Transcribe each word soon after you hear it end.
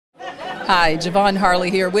Hi, Javon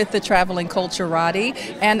Harley here with the Traveling Culturati,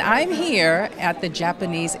 and I'm here at the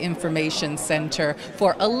Japanese Information Center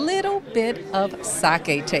for a little bit of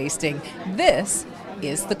sake tasting. This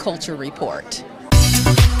is the Culture Report.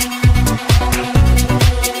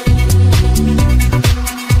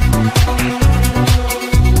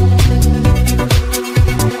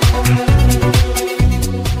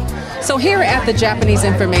 So here at the Japanese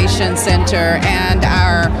Information Center and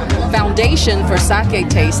our foundation for sake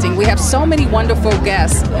tasting, we have so many wonderful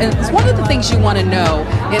guests. And one of the things you want to know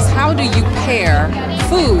is how do you pair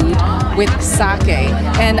food with sake?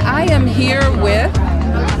 And I am here with...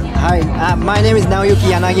 Hi, my name is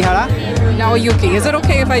Naoyuki Yanagihara. Naoyuki. Is it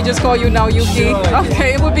okay if I just call you Naoyuki? Sure.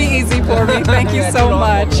 Okay, it would be easy for me. Thank you so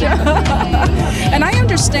much. And I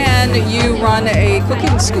understand you run a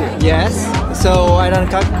cooking school. Yes, so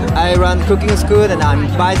I run cooking school and I'm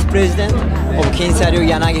vice president of Kinsaryu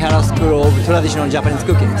Yanagihara School of Traditional Japanese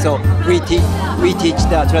Cooking. So we teach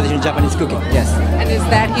the traditional Japanese cooking, yes. And is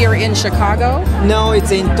that here in Chicago? No,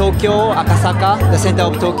 it's in Tokyo, Akasaka, the center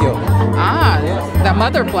of Tokyo. Ah, the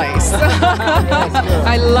mother place.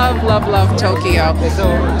 I love Tokyo.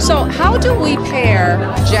 So how do we pair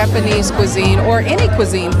Japanese cuisine, or any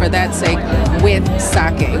cuisine for that sake, with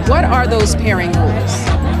sake? What are those pairing rules?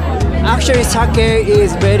 Actually, sake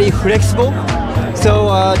is very flexible.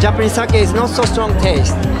 So Japanese sake is not so strong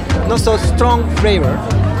taste, not so strong flavor.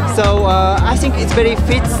 So I think it very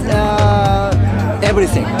fits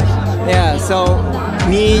everything. Yeah, so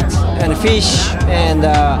meat and fish and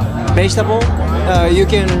vegetable, you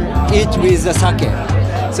can eat with the sake.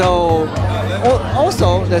 So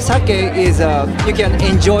also the sake is you can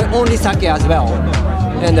enjoy only sake as well.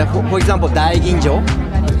 And for example, daiginjo.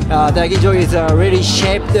 Daiginjo is a really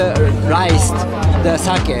shaped rice, the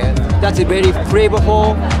sake. That's very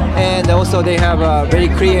flavorful, and also they have a very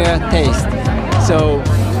clear taste. So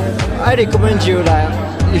I recommend you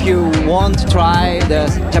that if you want to try the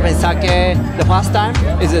Japanese sake the first time,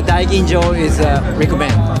 is a daiginjo is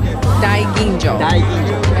recommend. Daiginjo.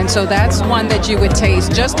 Daiginjo. And so that's one that you would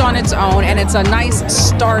taste just on its own, and it's a nice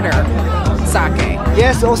starter sake.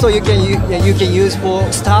 Yes, also you can use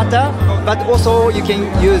for starter, but also you can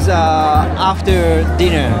use after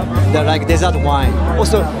dinner, the like dessert wine.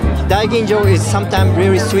 Also, daiginjo is sometimes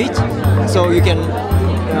very sweet, so you can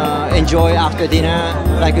enjoy after dinner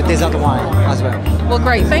like a dessert wine as well. Well,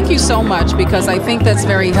 great. Thank you so much, because I think that's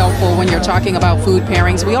very helpful when you're talking about food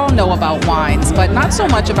pairings. We all know about wines, but not so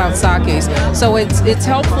much about sakes. So it's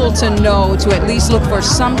helpful to know to at least look for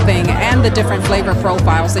something and the different flavor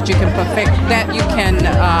profiles that you can perfect, that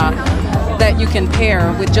you can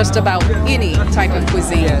pair with just about any type of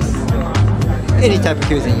cuisine. Yes. Any type of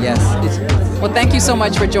cuisine, yes. Well, thank you so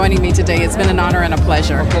much for joining me today. It's been an honor and a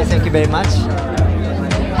pleasure. Okay, thank you very much.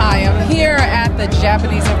 Hi, I'm here at the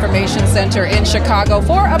Japanese Information Center in Chicago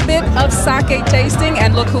for a bit of sake tasting,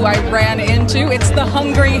 and look who I ran into. It's the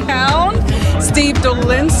Hungry Hound, Steve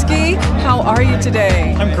Dolinsky. How are you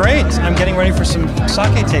today? I'm great. I'm getting ready for some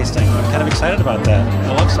sake tasting. I'm kind of excited about that.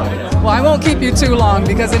 I love sake. Well, I won't keep you too long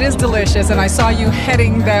because it is delicious, and I saw you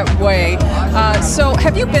heading that way. So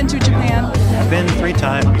have you been to Japan? I've been 3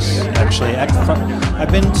 times, actually. I've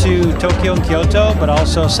been to Tokyo and Kyoto, but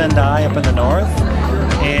also Sendai up in the north,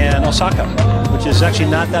 and Osaka, which is actually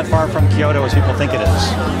not that far from Kyoto as people think it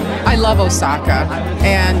is. I love Osaka,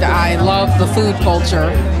 and I love the food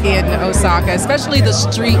culture in Osaka, especially the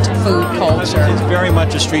street food culture. It's very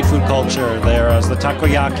much a street food culture. There's the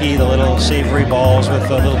takoyaki, the little savory balls with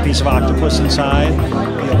a little piece of octopus inside,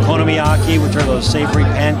 the okonomiyaki, which are those savory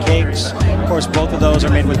pancakes. Of course, both of those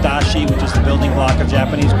are made with dashi, which is the building block of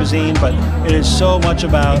Japanese cuisine, but it is so much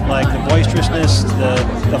about like the boisterousness,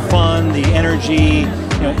 the fun, the energy.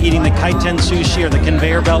 You know, eating the kaiten sushi or the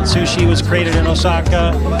conveyor belt sushi was created in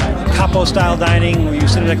Osaka. Kappo-style dining, where you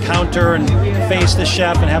sit at a counter and face the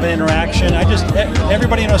chef and have an interaction.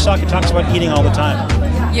 Everybody in Osaka talks about eating all the time.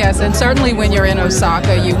 Yes, and certainly when you're in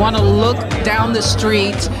Osaka, you want to look down the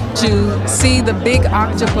street to see the big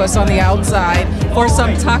octopus on the outside for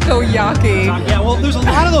some takoyaki. Yeah, well, there's a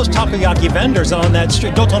lot of those takoyaki vendors on that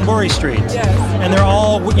street, Dotonbori Street. Yes. And they're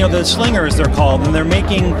all, you know, the slingers they're called, and they're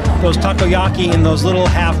making those takoyaki in those little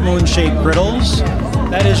half-moon shaped griddles.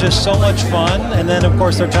 That is just so much fun. And then, of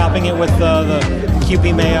course, they're topping it with the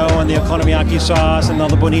Kewpie mayo and the okonomiyaki sauce and all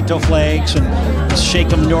the bonito flakes and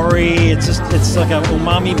shakem nori. It's like an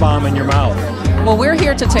umami bomb in your mouth. Well, we're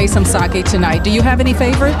here to taste some sake tonight. Do you have any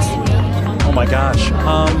favorites? Oh my gosh.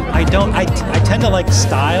 I don't. I tend to like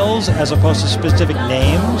styles as opposed to specific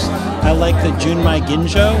names. I like the Junmai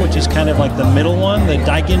Ginjo, which is kind of like the middle one. The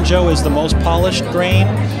Daiginjo is the most polished grain.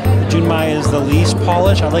 The Junmai is the least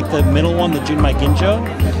polished. I like the middle one, the Junmai Ginjo.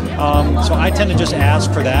 So I tend to just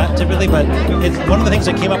ask for that typically. But one of the things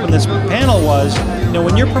that came up in this panel was,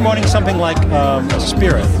 when you're promoting something like a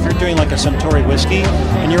spirit, if you're doing like a Suntory whiskey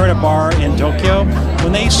and you're at a bar in Tokyo,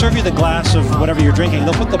 when they serve you the glass of whatever you're drinking,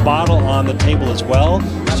 they'll put the bottle on the table as well,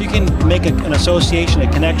 so you can make an association,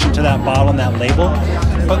 a connection to that bottle and that label.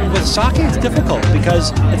 But with sake, it's difficult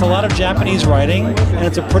because it's a lot of Japanese writing, and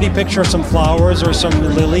it's a pretty picture of some flowers or some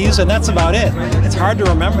lilies, and that's about it. It's hard to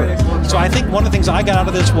remember. So I think one of the things I got out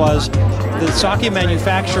of this was the sake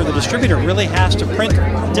manufacturer, the distributor, really has to print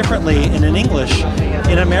differently and in English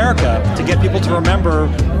in America to get people to remember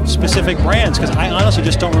specific brands, because I honestly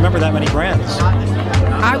just don't remember that many brands.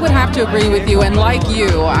 I would have to agree with you, and like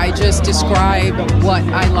you, I just describe what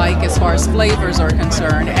I like as far as flavors are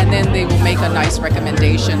concerned, and then they will make a nice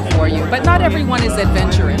recommendation for you. But not everyone is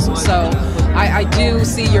adventurous, so I do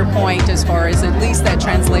see your point as far as at least that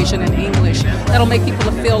translation in English. That'll make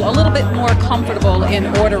people feel a little bit more comfortable in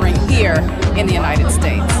ordering here in the United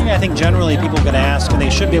States. I think generally people can ask, and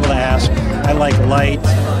they should be able to ask, I like light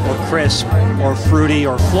or crisp or fruity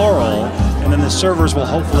or floral, and then the servers will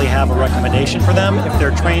hopefully have a recommendation for them if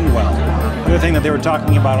they're trained well. The other thing that they were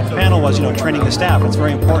talking about on the panel was, training the staff. It's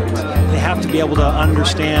very important. They have to be able to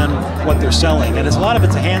understand what they're selling, and a lot of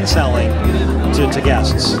it's hand selling to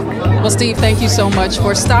guests. Well, Steve, thank you so much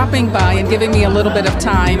for stopping by and giving me a little bit of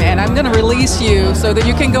time, and I'm going to release you so that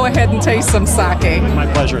you can go ahead and taste some sake. My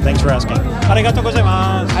pleasure. Thanks for asking. Arigatou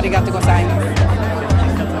gozaimasu. Arigatou gozaimasu.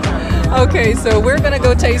 Okay, so we're going to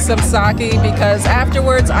go taste some sake because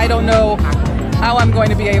afterwards I don't know how I'm going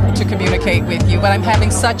to be able to communicate with you, but I'm having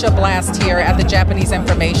such a blast here at the Japanese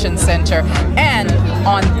Information Center and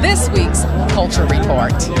on this week's Culture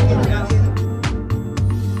Report.